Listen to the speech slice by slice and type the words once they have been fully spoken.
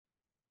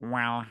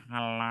Well,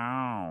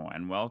 hello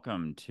and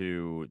welcome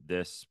to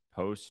this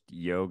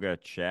post-yoga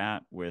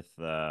chat with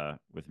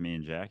me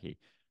and Jackie.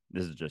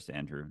 This is just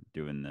Andrew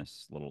doing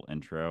this little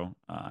intro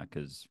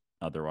because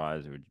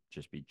otherwise it would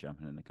just be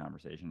jumping in the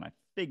conversation. I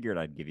figured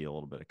I'd give you a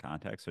little bit of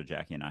context. So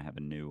Jackie and I have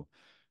a new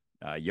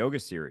yoga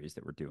series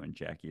that we're doing.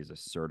 Jackie is a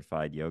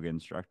certified yoga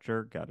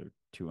instructor, got her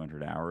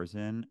 200 hours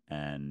in,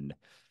 and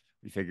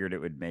we figured it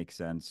would make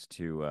sense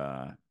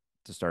to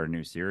start a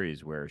new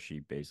series where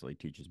she basically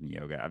teaches me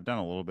yoga. I've done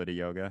a little bit of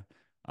yoga.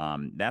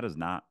 That is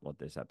not what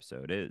this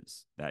episode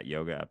is. That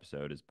yoga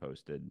episode is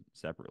posted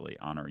separately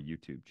on our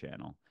YouTube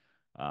channel.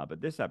 But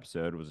this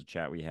episode was a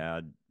chat we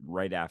had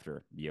right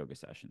after the yoga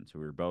session. So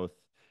we were both,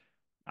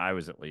 I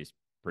was at least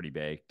pretty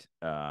baked,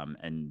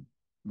 and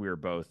we were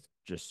both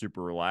just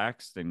super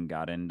relaxed and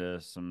got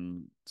into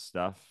some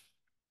stuff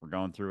we're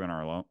going through in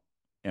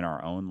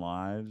our own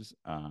lives.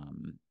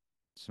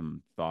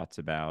 Some thoughts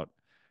about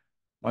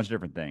a bunch of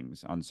different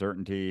things: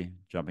 uncertainty,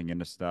 jumping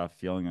into stuff,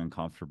 feeling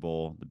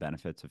uncomfortable, the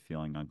benefits of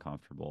feeling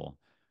uncomfortable,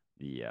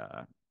 the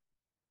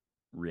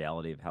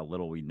reality of how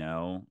little we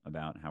know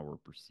about how we're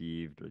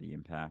perceived or the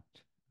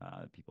impact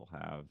that people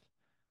have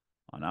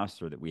on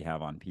us or that we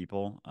have on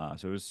people.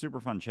 So it was a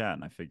super fun chat,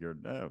 and I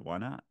figured, why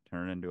not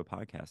turn it into a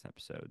podcast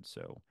episode?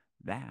 So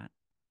that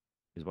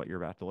is what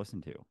you're about to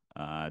listen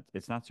to.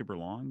 It's not super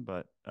long,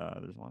 but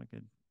there's a lot of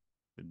good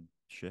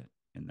shit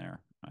in there,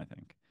 I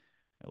think,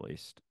 at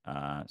least.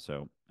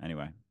 So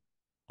anyway,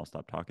 I'll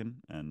stop talking,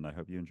 and I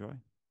hope you enjoy.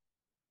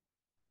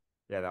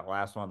 Yeah, that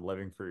last one,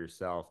 Living for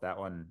Yourself, that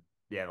one,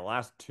 yeah, the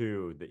last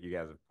two that you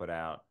guys have put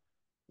out,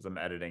 as I'm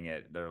editing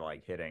it, they're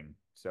like hitting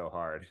so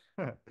hard.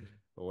 The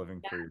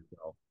Living for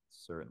Yourself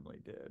certainly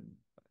did.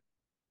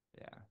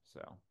 Yeah,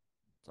 so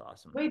it's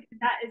awesome. Wait,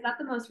 is that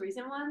the most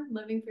recent one?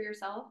 Living for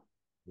yourself?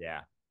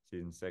 Yeah,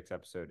 season six,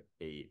 episode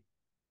eight.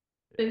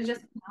 Did it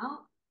just come out?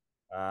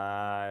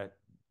 Yeah.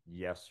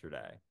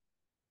 Yesterday.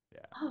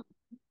 Yeah. Oh,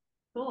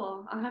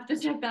 cool. I'll have to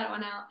check that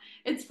one out.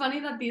 It's funny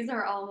that these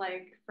are all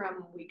like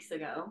from weeks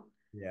ago.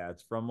 Yeah,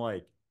 it's from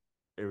like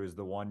it was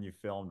the one you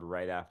filmed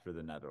right after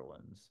the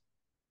Netherlands.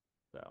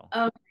 So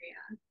Okay,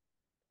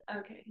 yeah.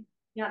 Okay.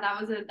 Yeah, I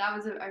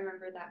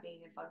remember that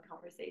being a fun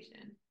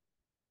conversation.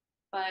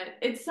 But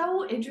it's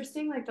so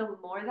interesting, like the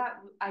more that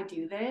I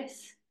do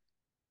this,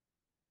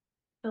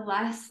 the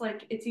less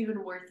like it's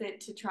even worth it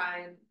to try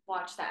and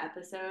watch the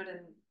episode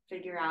and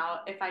figure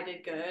out if I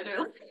did good or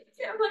like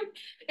I'm like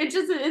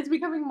it's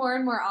becoming more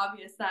and more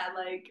obvious that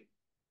like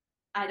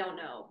I don't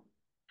know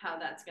how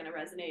that's going to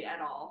resonate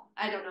at all.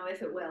 I don't know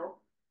if it will.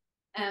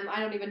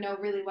 I don't even know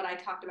really what I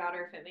talked about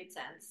or if it made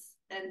sense.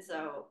 And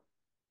so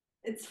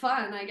it's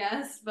fun, I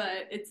guess,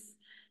 but it's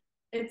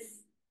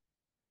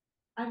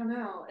I don't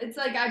know. It's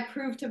like I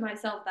proved to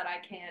myself that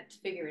I can't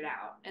figure it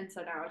out. And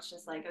so now it's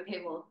just like,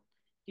 okay, well,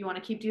 do you want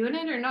to keep doing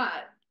it or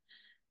not?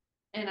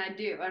 And I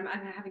do. I'm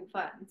having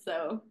fun.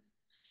 So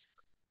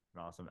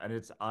awesome. And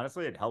it's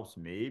honestly, it helps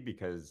me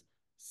because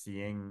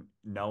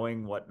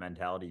knowing what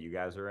mentality you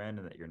guys are in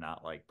and that you're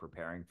not like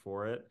preparing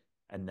for it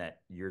and that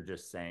you're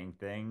just saying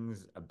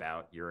things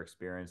about your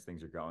experience,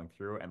 things you're going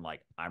through, and like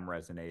I'm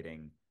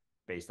resonating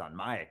based on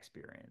my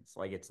experience.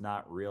 Like it's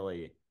not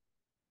really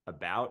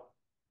about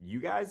you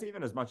guys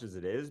even as much as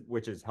it is,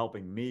 which is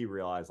helping me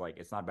realize like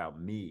it's not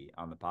about me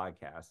on the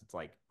podcast. It's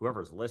like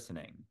whoever's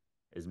listening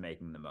is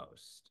making the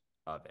most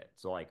of it.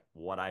 So like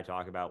what I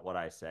talk about, what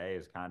I say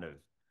is kind of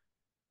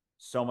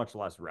so much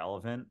less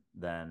relevant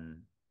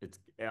than it's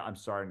I'm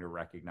starting to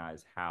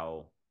recognize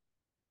how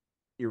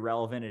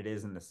irrelevant it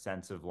is in the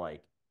sense of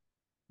like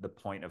the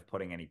point of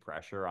putting any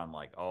pressure on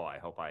like, oh, I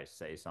hope I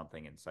say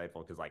something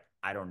insightful because like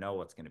I don't know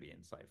what's going to be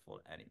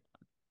insightful to anyone.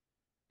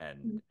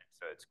 And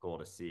so it's cool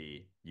to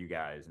see you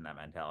guys in that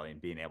mentality and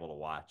being able to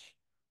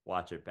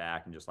watch it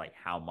back and just like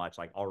how much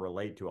like I'll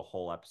relate to a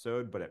whole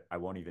episode, but I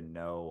won't even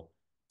know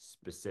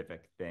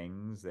specific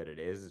things that it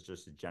is. It's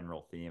just a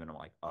general theme, and I'm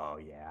like, oh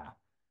yeah,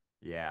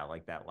 yeah,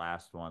 like that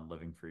last one,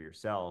 living for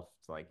yourself.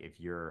 It's like if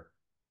you're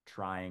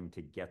trying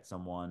to get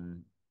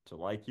someone to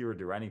like you or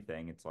do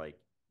anything, it's like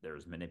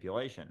there's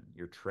manipulation.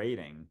 You're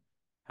trading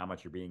how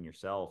much you're being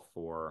yourself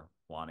for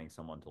wanting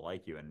someone to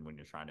like you. And when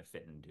you're trying to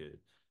fit into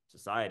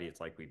society, it's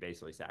like we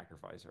basically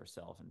sacrifice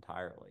ourselves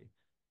entirely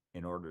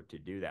in order to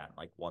do that.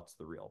 Like, what's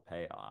the real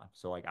payoff?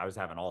 So, like, I was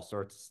having all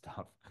sorts of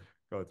stuff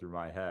go through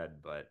my head,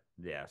 but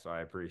yeah, so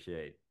I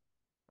appreciate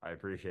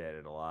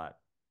it a lot.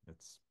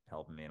 It's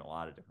helping me in a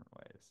lot of different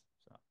ways.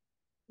 So,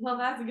 well,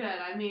 that's good.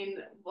 I mean,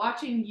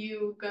 watching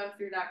you go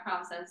through that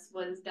process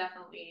was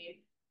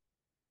definitely,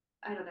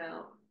 I don't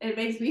know, it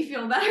makes me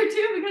feel better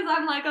too because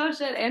I'm like, oh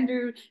shit,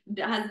 Andrew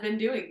has been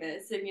doing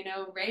this, and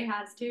Ray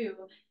has too,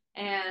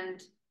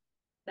 and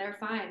they're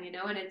fine,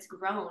 and it's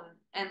grown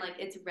and like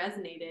it's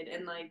resonated,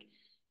 and like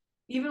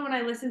even when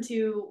I listen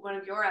to one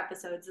of your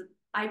episodes,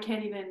 I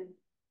can't even,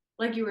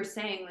 like you were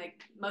saying,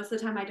 like most of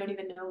the time I don't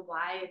even know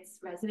why it's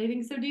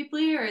resonating so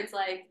deeply, or it's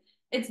like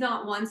it's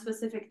not one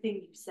specific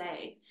thing you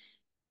say.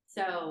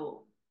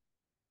 So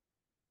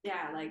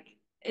yeah, like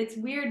it's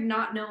weird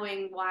not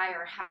knowing why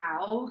or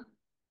how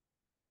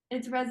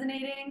it's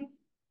resonating.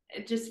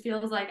 it just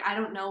feels like I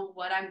don't know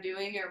what I'm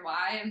doing or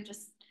why. I'm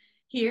just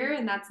here,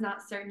 and that's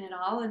not certain at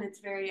all, and it's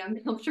very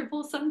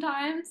uncomfortable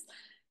sometimes.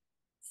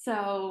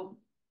 So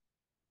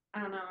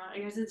I don't know. I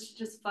guess it's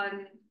just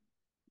fun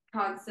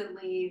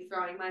constantly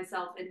throwing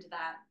myself into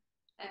that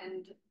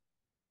and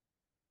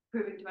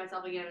proving to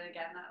myself again and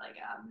again that like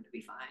I'm gonna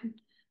be fine.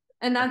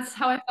 And that's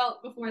how I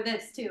felt before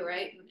this too,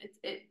 right?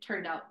 It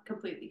turned out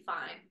completely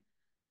fine.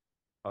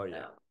 Oh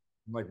yeah. So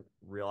Like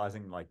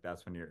realizing like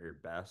that's when you're at your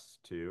best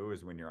too,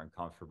 is when you're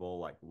uncomfortable,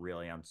 like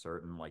really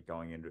uncertain, like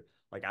going into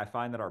like I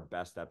find that our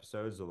best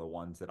episodes are the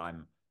ones that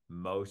I'm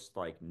most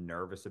like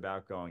nervous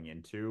about going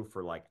into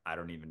for like I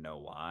don't even know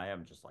why.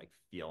 I'm just like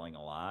feeling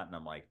a lot and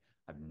I'm like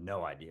I have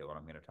no idea what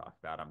I'm going to talk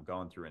about. I'm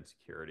going through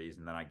insecurities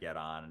and then I get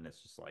on and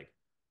it's just like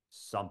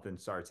something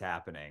starts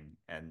happening.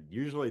 And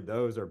usually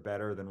those are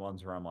better than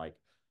ones where I'm like,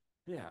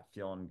 yeah,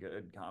 feeling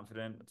good,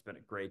 confident. It's been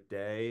a great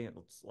day.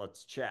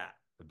 Let's chat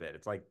a bit.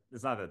 It's like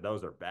it's not that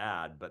those are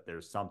bad, but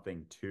there's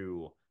something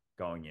to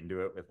going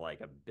into it with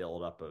like a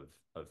buildup of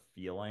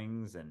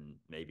feelings and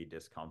maybe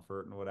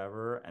discomfort and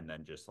whatever, and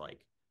then just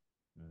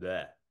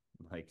the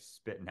like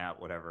spitting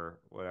out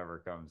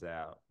whatever comes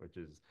out,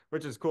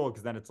 which is cool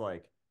because then it's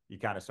like you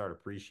kind of start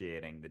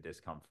appreciating the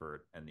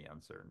discomfort and the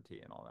uncertainty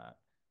and all that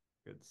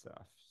good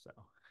stuff. So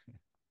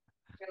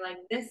you're like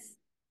this.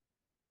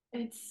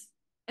 It's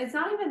it's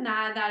not even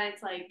that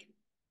it's like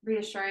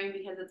reassuring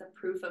because it's a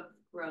proof of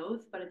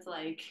growth, but it's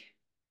like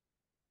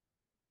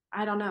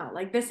I don't know,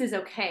 like this is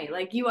okay.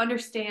 Like you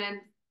understand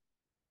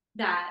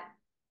that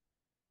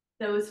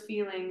those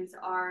feelings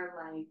are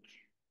like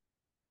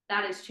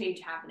that is change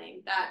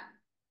happening. That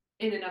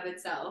in and of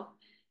itself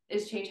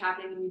is change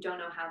happening and you don't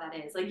know how that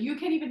is. Like you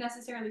can't even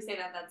necessarily say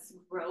that that's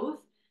growth.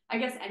 I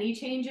guess any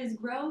change is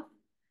growth.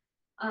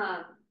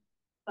 Um,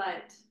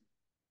 but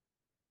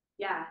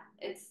yeah,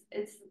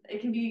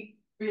 it can be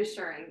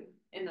reassuring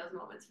in those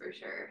moments for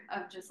sure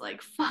of just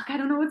like fuck, I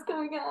don't know what's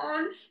going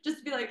on. Just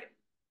to be like,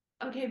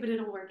 okay, but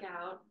it'll work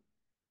out.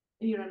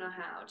 And you don't know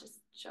how,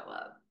 just show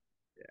up.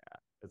 yeah,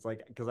 it's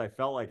like because I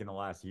felt like in the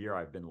last year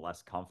I've been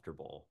less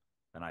comfortable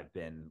than I've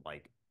been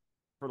like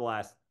for the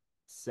last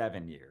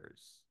 7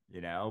 years,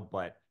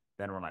 But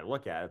then when I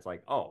look at it, it's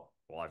like, oh,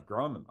 well, I've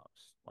grown the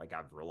most. Like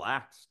I've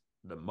relaxed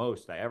the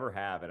most I ever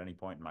have at any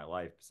point in my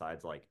life,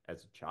 besides like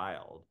as a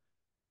child,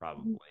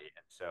 probably.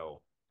 And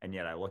so, and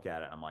yet I look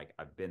at it, I'm like,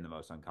 I've been the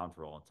most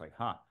uncomfortable. It's like,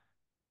 huh,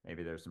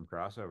 maybe there's some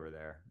crossover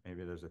there.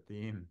 Maybe there's a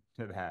theme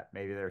to that.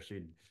 Maybe there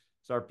should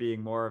start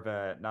being more of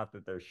a, not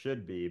that there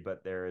should be,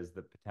 but there is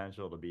the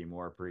potential to be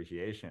more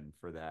appreciation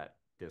for that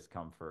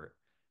discomfort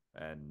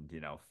and,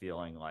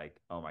 feeling like,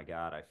 oh my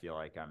God, I feel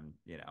like I'm,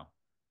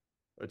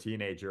 a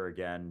teenager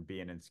again,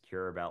 being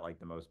insecure about like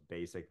the most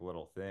basic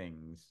little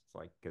things. It's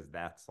like, because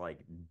that's like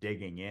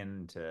digging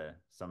into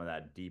some of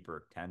that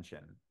deeper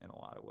tension in a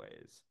lot of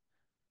ways.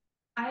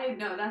 I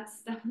know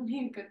that's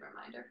definitely a good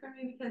reminder for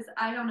me because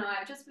I don't know,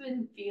 I've just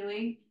been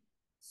feeling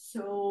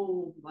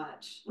so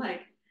much.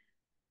 Like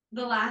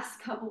the last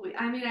couple weeks,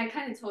 I mean, I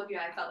kind of told you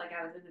I felt like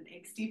I was in an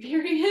angsty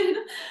period,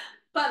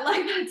 but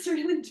like that's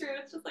really true.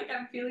 It's just like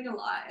I'm feeling a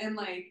lot. And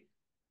like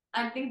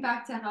I think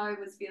back to how I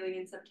was feeling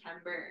in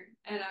September,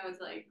 and I was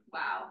like,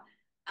 wow,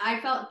 I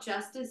felt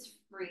just as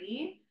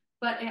free,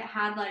 but it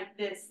had like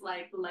this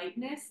like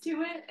lightness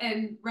to it.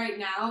 And right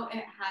now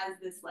it has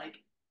this like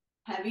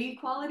heavy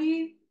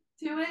quality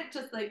to it,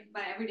 just like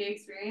my everyday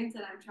experience.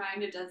 And I'm trying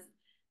to just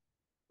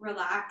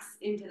relax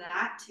into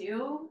that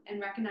too and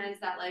recognize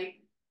that like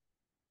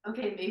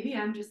okay, maybe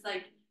I'm just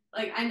like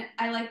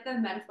I like the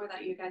metaphor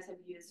that you guys have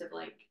used of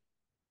like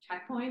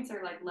checkpoints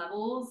or like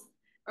levels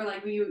or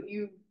like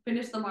you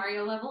finish the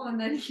Mario level and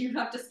then you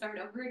have to start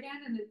over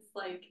again and it's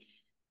like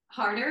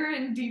harder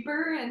and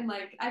deeper and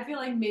like I feel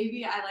like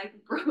maybe I like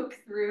broke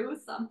through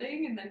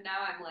something and then now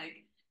I'm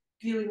like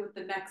dealing with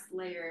the next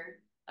layer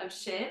of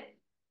shit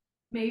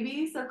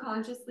maybe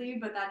subconsciously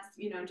but that's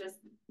just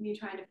me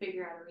trying to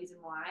figure out a reason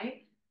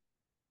why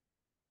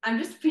I'm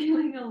just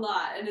feeling a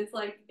lot and it's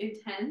like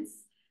intense,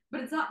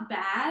 but it's not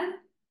bad.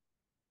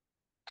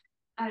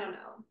 I don't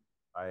know.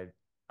 I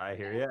I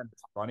hear you. And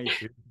it's funny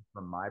too,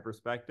 from my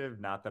perspective,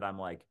 not that I'm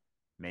like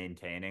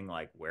maintaining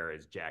like where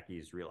is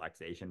Jackie's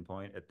relaxation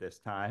point at this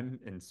time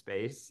in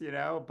space,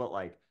 but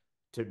like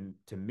to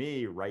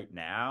me right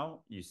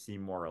now, you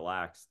seem more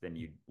relaxed than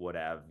you would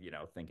have,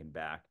 thinking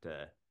back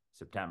to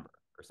September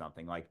or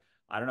something. Like,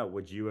 I don't know,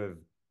 would you have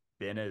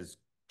been as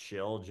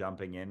chill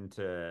jumping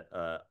into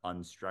a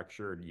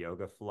unstructured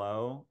yoga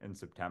flow in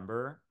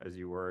September as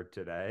you were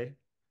today?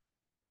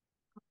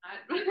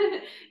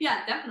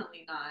 Yeah,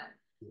 definitely not.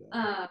 Yeah.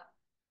 Uh,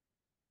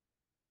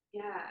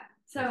 yeah.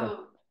 It's like,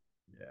 So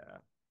yeah.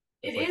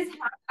 it It's like is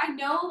hard. I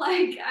know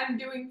like I'm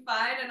doing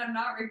fine and I'm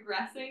not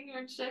regressing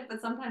or shit,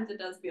 but sometimes it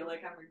does feel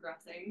like I'm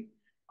regressing.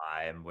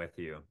 I am with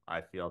you.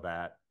 I feel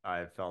that.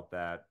 I've felt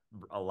that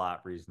a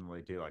lot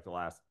recently too, like the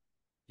last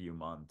few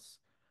months.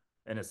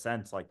 In a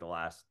sense, like the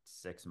last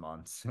 6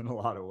 months in a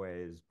lot of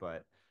ways.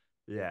 But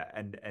yeah,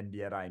 and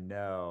yet I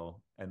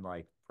know, and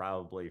like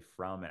probably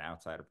from an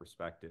outsider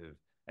perspective,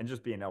 and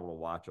just being able to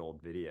watch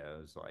old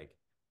videos, like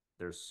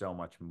there's so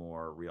much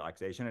more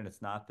relaxation. And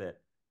it's not that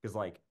because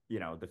like,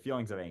 the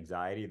feelings of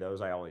anxiety,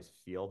 those I always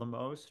feel the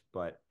most,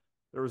 but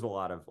there was a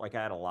lot of like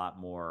I had a lot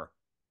more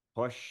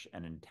push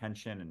and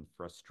intention and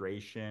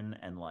frustration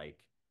and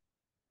like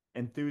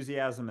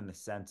enthusiasm in the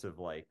sense of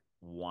like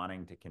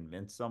wanting to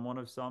convince someone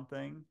of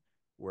something,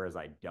 whereas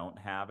I don't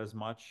have as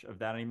much of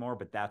that anymore.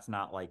 But that's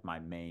not like my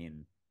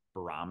main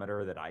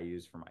barometer that I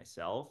use for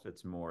myself.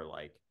 It's more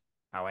like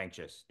how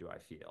anxious do I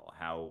feel?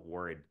 How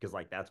worried? Because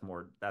like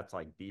that's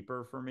like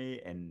deeper for me,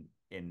 and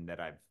in that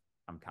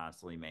I'm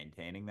constantly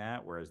maintaining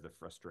that, whereas the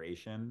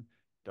frustration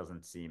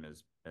doesn't seem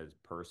as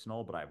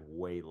personal, but I have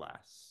way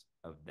less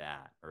of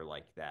that or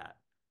like that,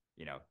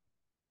 you know,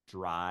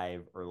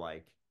 drive or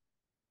like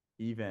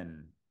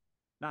even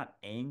not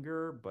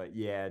anger, but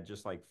yeah,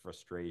 just like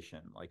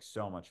frustration, like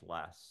so much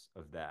less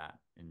of that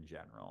in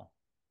general.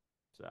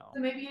 So, So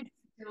maybe you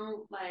just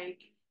don't like,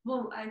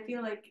 well, I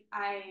feel like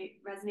I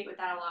resonate with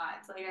that a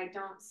lot. So like I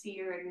don't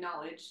see or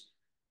acknowledge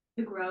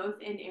the growth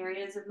in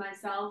areas of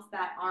myself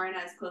that aren't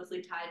as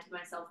closely tied to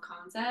my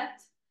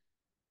self-concept,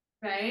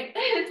 right?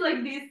 It's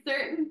like these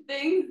certain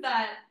things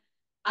that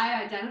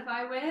I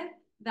identify with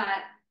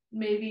that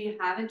maybe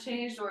haven't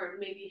changed or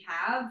maybe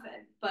have,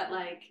 but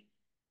like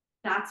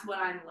that's what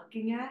I'm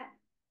looking at.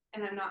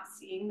 And I'm not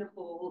seeing the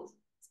whole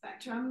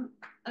spectrum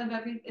of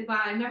everything.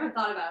 Wow, I never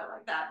thought about it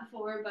like that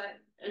before, but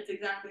it's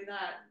exactly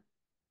that.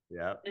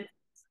 yeah, It's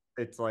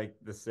it's like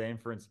the same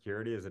for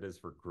insecurity as it is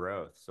for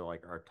growth. So,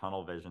 like, our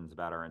tunnel visions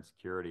about our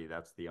insecurity,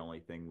 that's the only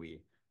thing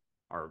we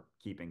are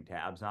keeping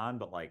tabs on,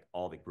 but like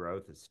all the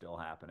growth is still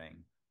happening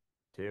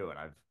too.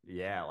 And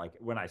yeah, like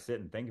when I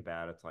sit and think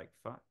about it, it's like,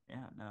 fuck,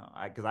 yeah, no,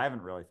 because I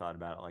haven't really thought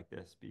about it like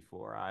this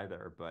before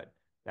either. But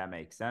that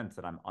makes sense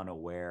that I'm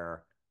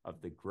unaware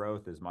of the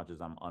growth as much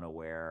as I'm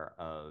unaware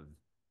of,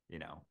 you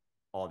know,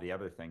 all the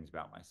other things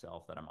about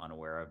myself that I'm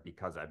unaware of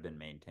because I've been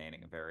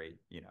maintaining a very,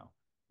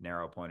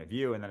 narrow point of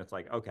view. And then it's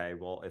like, okay,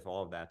 well, if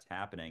all of that's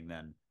happening,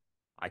 then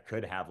I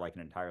could have like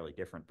an entirely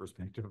different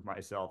perspective of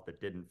myself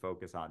that didn't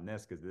focus on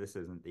this because this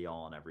isn't the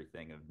all and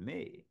everything of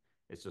me.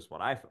 It's just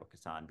what I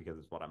focus on because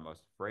it's what I'm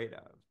most afraid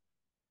of.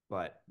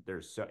 But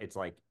it's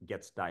like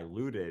gets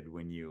diluted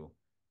when you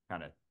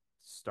kind of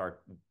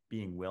start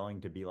being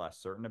willing to be less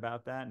certain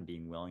about that and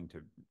being willing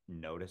to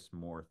notice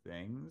more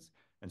things.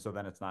 And so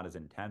then it's not as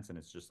intense and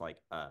it's just like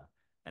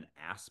an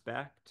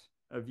aspect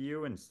of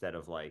you instead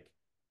of like,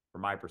 from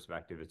my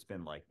perspective, it's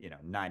been like,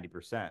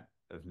 90%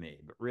 of me.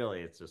 But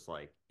really it's just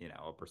like,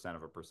 a percent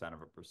of a percent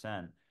of a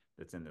percent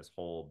that's in this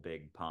whole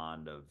big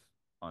pond of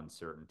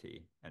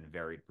uncertainty and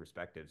varied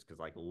perspectives because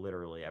like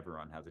literally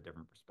everyone has a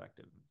different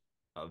perspective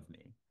of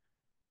me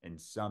in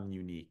some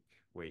unique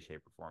way,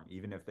 shape, or form.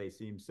 Even if they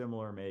seem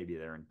similar, maybe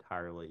they're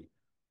entirely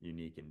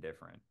unique and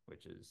different,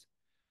 which is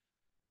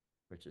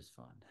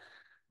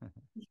fun.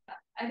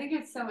 I think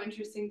it's so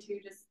interesting too,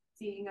 just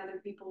seeing other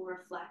people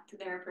reflect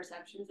their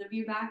perceptions of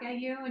you back at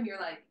you, and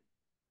you're like,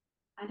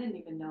 I didn't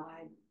even know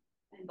I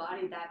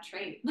embodied that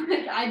trait.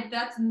 Like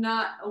that's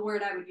not a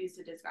word I would use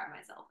to describe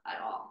myself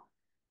at all.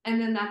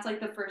 And then that's like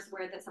the first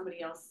word that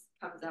somebody else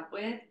comes up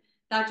with.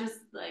 That just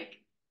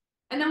like,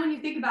 and then when you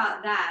think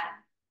about that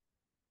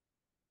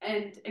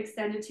and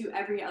extend it to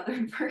every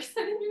other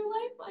person in your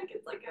life, like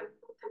it's like a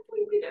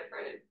completely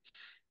different,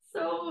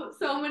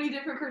 so many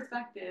different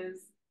perspectives.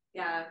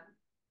 Yeah,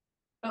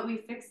 but we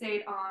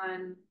fixate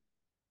on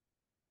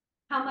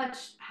how much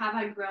have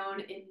I grown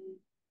in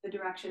the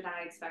direction that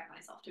I expect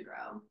myself to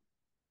grow,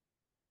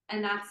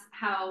 and that's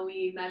how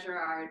we measure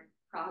our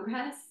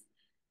progress.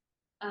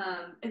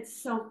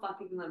 It's so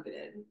fucking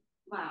limited.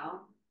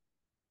 Wow.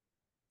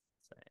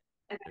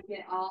 And I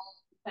get all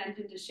bent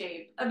into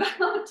shape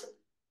about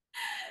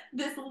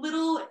this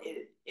little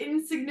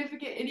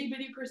insignificant itty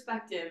bitty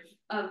perspective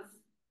of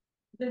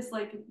this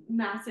like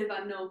massive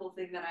unknowable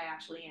thing that I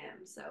actually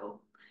am. So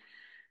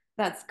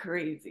that's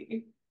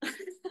crazy.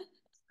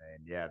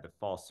 And yeah, the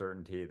false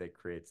certainty that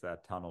creates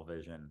that tunnel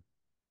vision.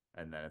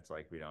 And then it's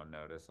like we don't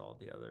notice all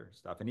the other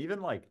stuff. And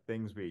even like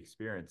things we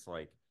experience,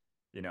 like,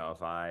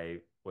 if I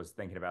was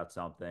thinking about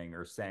something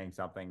or saying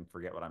something,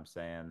 forget what I'm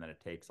saying, then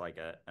it takes like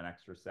an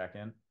extra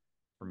second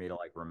for me to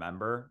like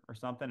remember or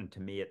something. And to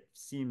me, it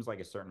seems like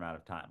a certain amount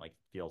of time, like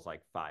it feels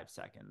like 5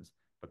 seconds.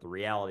 But the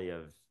reality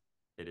of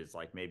it is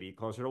like maybe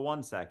closer to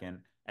 1 second.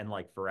 And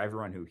like for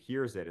everyone who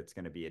hears it, it's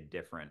going to be a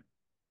different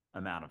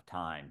amount of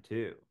time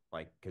too.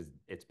 Like, because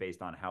it's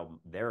based on how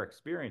they're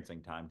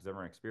experiencing time, because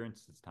everyone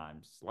experiences time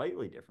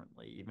slightly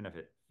differently, even if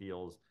it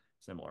feels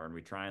similar. And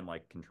we try and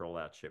like control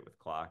that shit with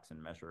clocks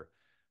and measure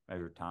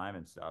time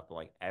and stuff. But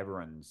like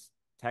everyone's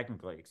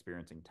technically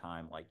experiencing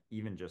time, like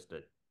even just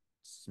a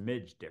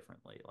smidge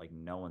differently. Like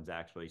no one's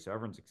actually, so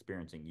everyone's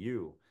experiencing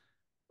you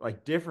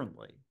like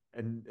differently.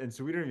 And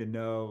so we don't even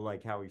know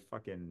like how we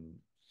fucking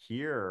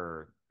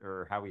hear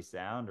or how we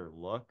sound or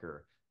look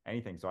or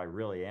anything. So I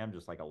really am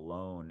just like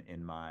alone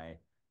in my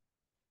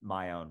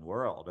own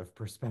world of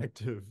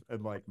perspective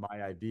and like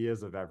my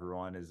ideas of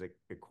everyone is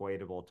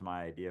equatable to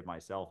my idea of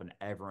myself and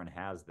everyone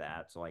has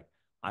that. So like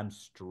I'm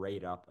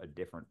straight up a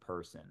different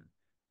person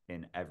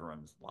in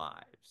everyone's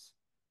lives.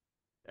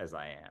 as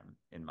I am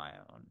in my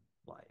own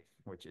life,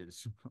 which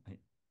is like,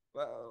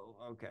 whoa,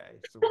 okay.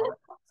 So what am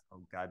I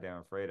so goddamn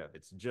afraid of?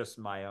 It's just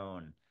my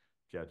own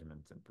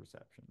judgments and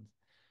perceptions.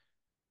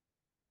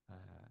 Uh,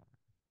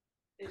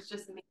 It's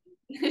just me.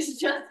 It's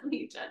just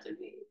me judging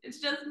me. It's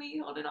just me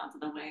holding on to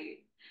the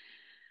weight.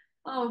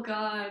 Oh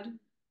God.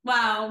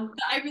 Wow.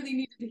 I really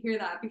needed to hear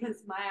that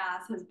because my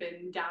ass has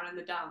been down in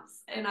the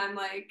dumps. And I'm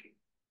like,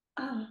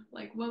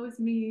 woe is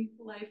me.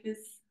 Life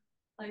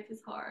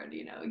is hard,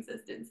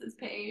 existence is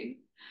pain.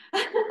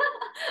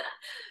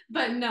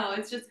 But no,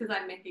 it's just because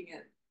I'm making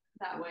it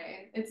that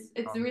way. It's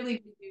um,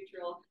 really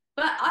neutral.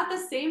 But at the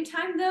same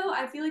time though,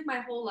 I feel like my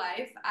whole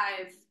life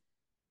I've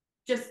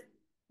just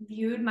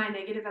viewed my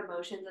negative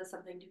emotions as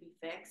something to be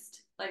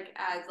fixed, like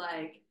as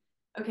like,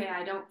 okay,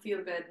 I don't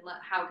feel good.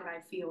 How can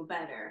I feel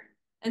better?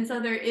 And so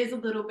there is a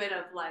little bit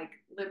of like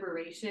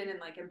liberation and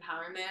like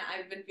empowerment.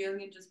 I've been feeling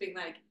it just being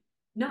like,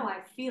 no, I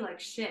feel like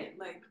shit.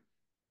 Like,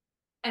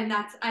 and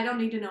that's, I don't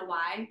need to know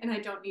why, and I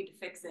don't need to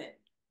fix it.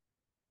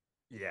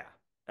 yeah.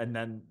 And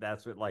then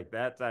that's what, like,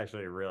 that's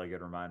actually a really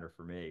good reminder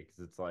for me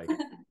because it's like,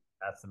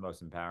 that's the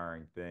most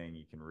empowering thing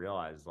you can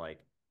realize. Like,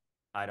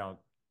 I don't,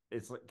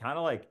 it's like, kind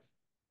of like,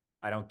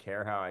 I don't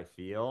care how I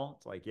feel.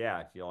 It's like, yeah,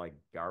 I feel like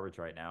garbage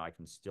right now. I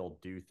can still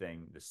do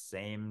the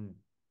same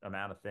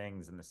amount of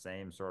things in the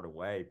same sort of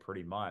way,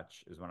 pretty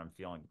much, is when I'm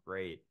feeling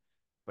great.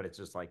 But it's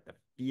just like the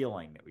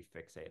feeling that we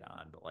fixate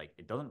on. But like,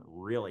 it doesn't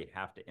really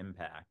have to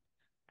impact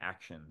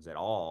actions at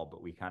all,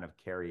 but we kind of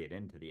carry it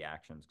into the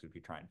actions because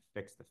we try and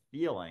fix the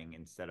feeling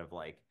instead of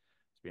like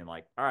just being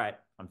like, all right,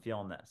 I'm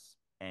feeling this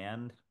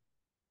and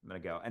I'm gonna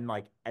go. And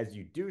like as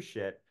you do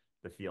shit,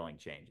 the feeling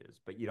changes,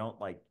 but you don't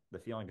like the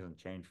feeling doesn't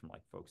change from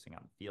like focusing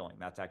on the feeling.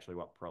 That's actually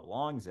what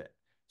prolongs it.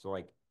 So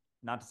like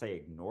not to say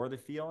ignore the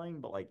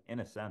feeling, but like in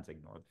a sense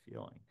ignore the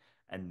feeling,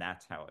 and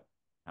that's how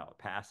it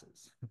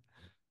passes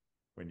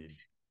when you do.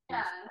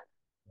 Yeah.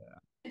 Yeah.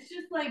 It's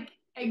just like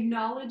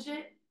acknowledge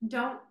it.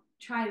 Don't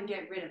try and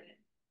get rid of it,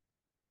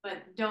 but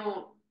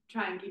don't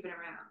try and keep it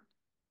around.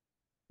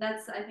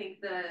 That's I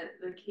think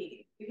the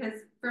key because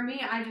for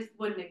me, I just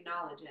wouldn't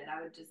acknowledge it.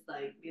 I would just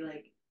like be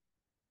like,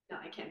 no,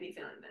 I can't be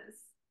feeling this,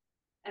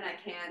 and I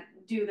can't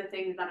do the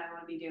things that I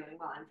want to be doing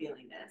while I'm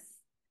feeling this.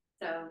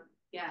 So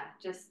yeah,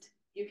 just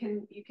you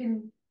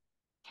can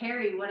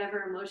carry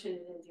whatever emotion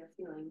it is you're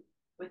feeling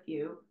with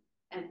you,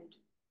 and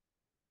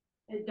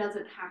it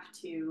doesn't have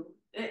to.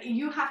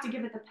 You have to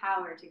give it the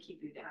power to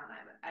keep you down.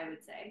 I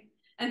would say,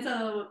 and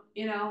so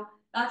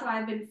that's why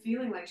I've been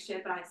feeling like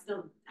shit, but I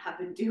still have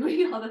been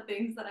doing all the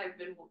things that I've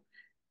been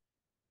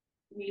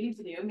needing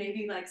to do.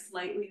 Maybe like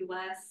slightly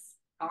less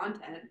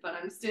content, but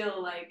I'm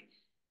still like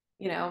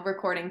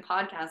recording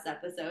podcast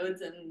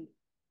episodes and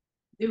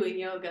doing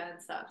yoga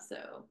and stuff.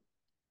 So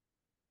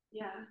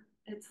yeah,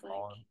 it's like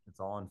It's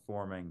all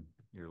informing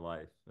your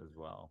life as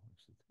well,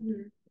 which is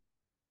mm,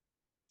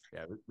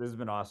 yeah, this has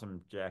been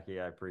awesome, Jackie.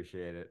 I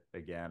appreciate it.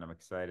 Again, I'm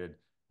excited.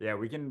 Yeah,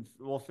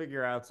 we'll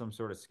figure out some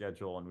sort of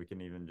schedule and we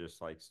can even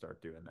just like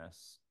start doing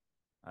this.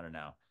 I don't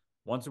know.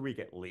 Once a week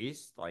at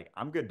least. Like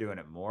I'm good doing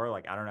it more.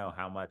 Like I don't know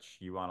how much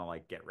you want to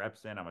like get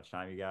reps in, how much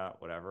time you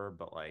got, whatever,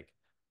 but like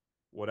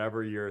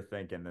whatever you're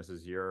thinking, this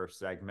is your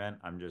segment.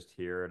 I'm just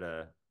here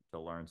to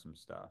learn some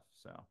stuff.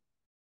 So